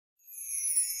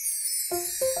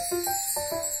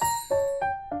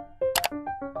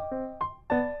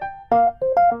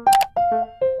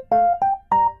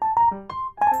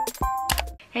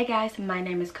Hey guys, my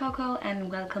name is Coco and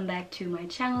welcome back to my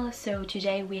channel. So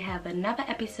today we have another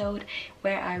episode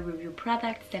where I review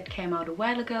products that came out a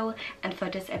while ago, and for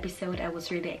this episode I was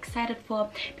really excited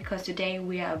for because today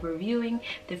we are reviewing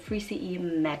the 3CE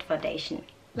Matte Foundation.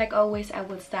 Like always, I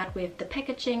will start with the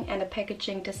packaging, and the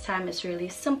packaging this time is really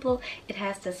simple. It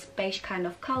has this beige kind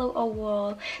of color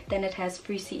overall, then it has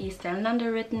 3CE style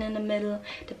number written in the middle,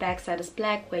 the back side is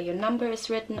black where your number is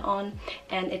written on,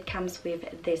 and it comes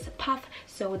with this puff.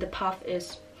 So the puff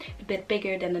is a bit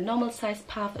bigger than the normal size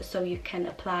puff, so you can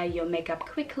apply your makeup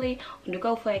quickly on the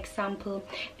go, for example.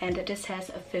 And this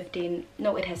has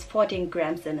 14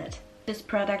 grams in it. This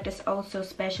product is also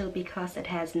special because it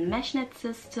has a meshnet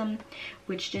system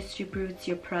which distributes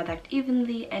your product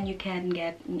evenly, and you can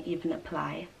get an even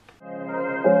apply.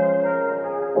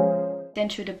 Then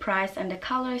to the price and the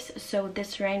colors. So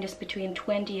this range is between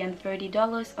 $20 and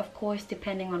 $30, of course,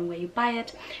 depending on where you buy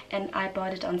it. And I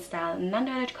bought it on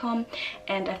stylenando.com,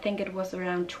 and I think it was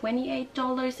around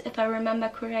 $28 if I remember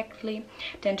correctly.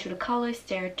 Then to the colors,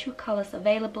 there are 2 colors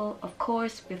available. Of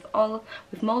course, with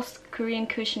most Korean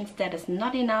cushions that is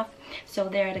not enough. So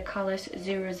there are the colors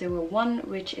 001,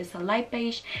 which is a light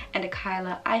beige, and the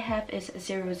color I have is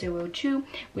 002,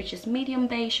 which is medium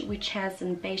beige, which has a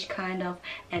beige kind of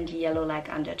and yellow like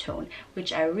undertone,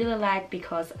 which I really like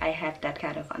because I have that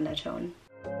kind of undertone.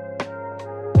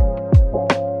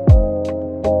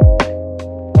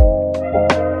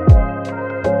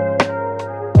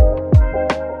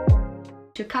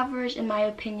 To coverage, in my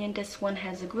opinion, this one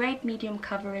has a great medium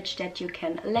coverage that you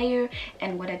can layer,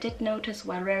 and what I did notice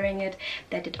while wearing it,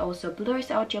 that it also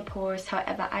blurs out your pores.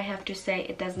 However, I have to say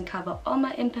it doesn't cover all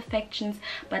my imperfections,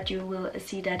 but you will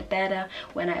see that better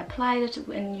when I apply it,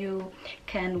 when you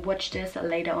can watch this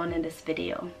later on in this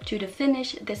video. To the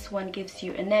finish, this one gives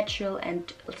you a natural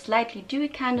and slightly dewy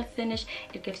kind of finish.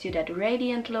 It gives you that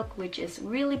radiant look, which is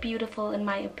really beautiful in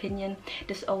my opinion.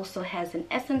 This also has an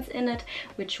essence in it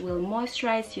which will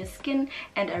moisturize your skin,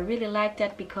 and I really like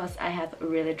that because I have a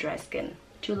really dry skin.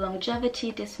 To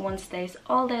longevity, this one stays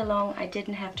all day long. I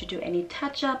didn't have to do any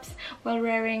touch-ups while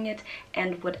wearing it,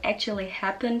 and what actually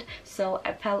happened, so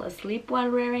I fell asleep while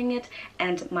wearing it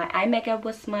and my eye makeup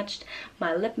was smudged.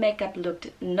 My lip makeup looked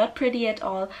not pretty at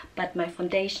all, but my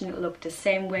foundation looked the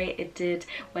same way it did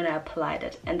when I applied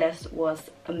it, and that was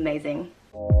amazing.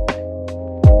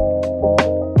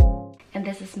 And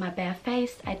this is my bare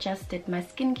face. I just did my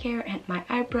skincare and my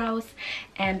eyebrows,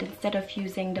 and instead of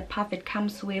using the puff it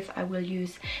comes with, I will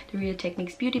use the Real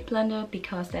Techniques Beauty Blender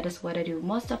because that is what I do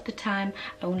most of the time.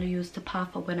 I only use the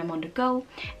puff when I'm on the go.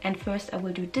 And first I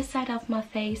will do this side of my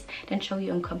face, then show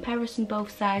you in comparison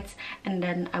both sides, and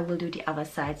then I will do the other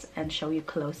sides and show you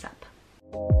close up.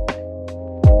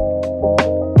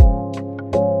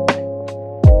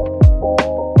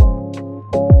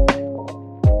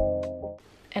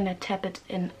 And I tap it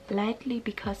in lightly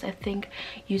because I think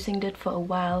using it for a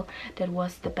while, that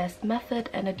was the best method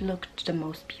and it looked the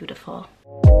most beautiful.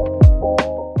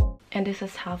 And this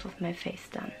is half of my face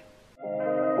done.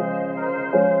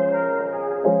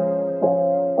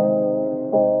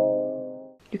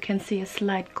 You can see a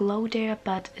slight glow there,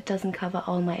 but it doesn't cover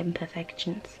all my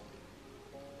imperfections.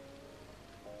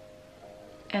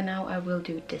 And now I will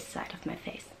do this side of my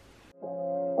face.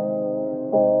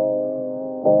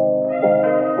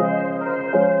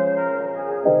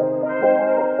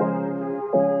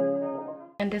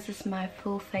 And this is my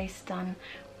full face done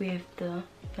with the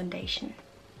foundation.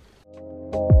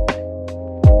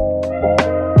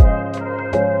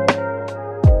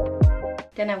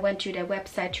 Then I went to their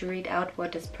website to read out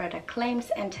what this product claims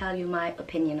and tell you my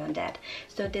opinion on that.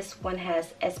 So this one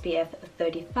has SPF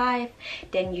 35,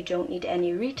 then you don't need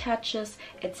any retouches.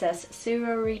 It says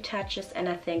 0 retouches, and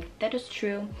I think that is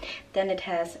true. Then it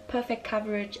has perfect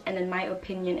coverage, and in my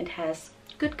opinion it has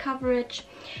good coverage.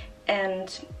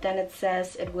 And then it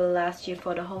says it will last you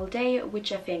for the whole day,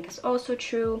 which I think is also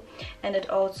true. And it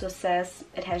also says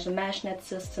it has a meshnet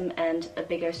system and a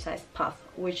bigger sized puff,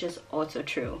 which is also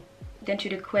true. Then to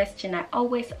the question I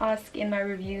always ask in my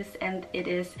reviews, and it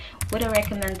is, would I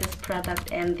recommend this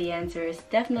product? And the answer is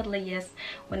definitely yes.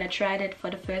 When I tried it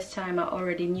for the first time, I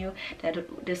already knew that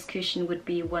this cushion would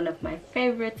be one of my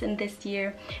favorites in this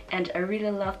year, and I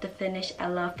really love the finish. I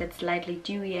love that slightly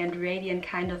dewy and radiant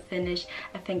kind of finish.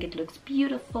 I think it looks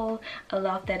beautiful. I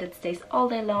love that it stays all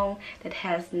day long, that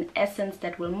has an essence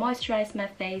that will moisturize my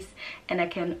face, and I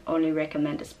can only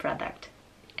recommend this product.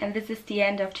 And this is the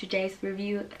end of today's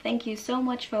review. Thank you so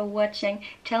much for watching.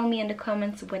 Tell me in the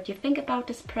comments what you think about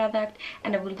this product,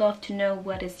 and I would love to know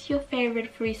what is your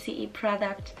favorite free CE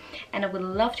product, and I would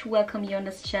love to welcome you on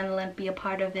this channel and be a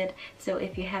part of it. So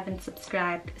if you haven't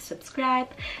subscribed, subscribe,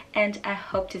 and I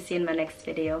hope to see you in my next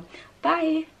video.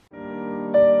 Bye!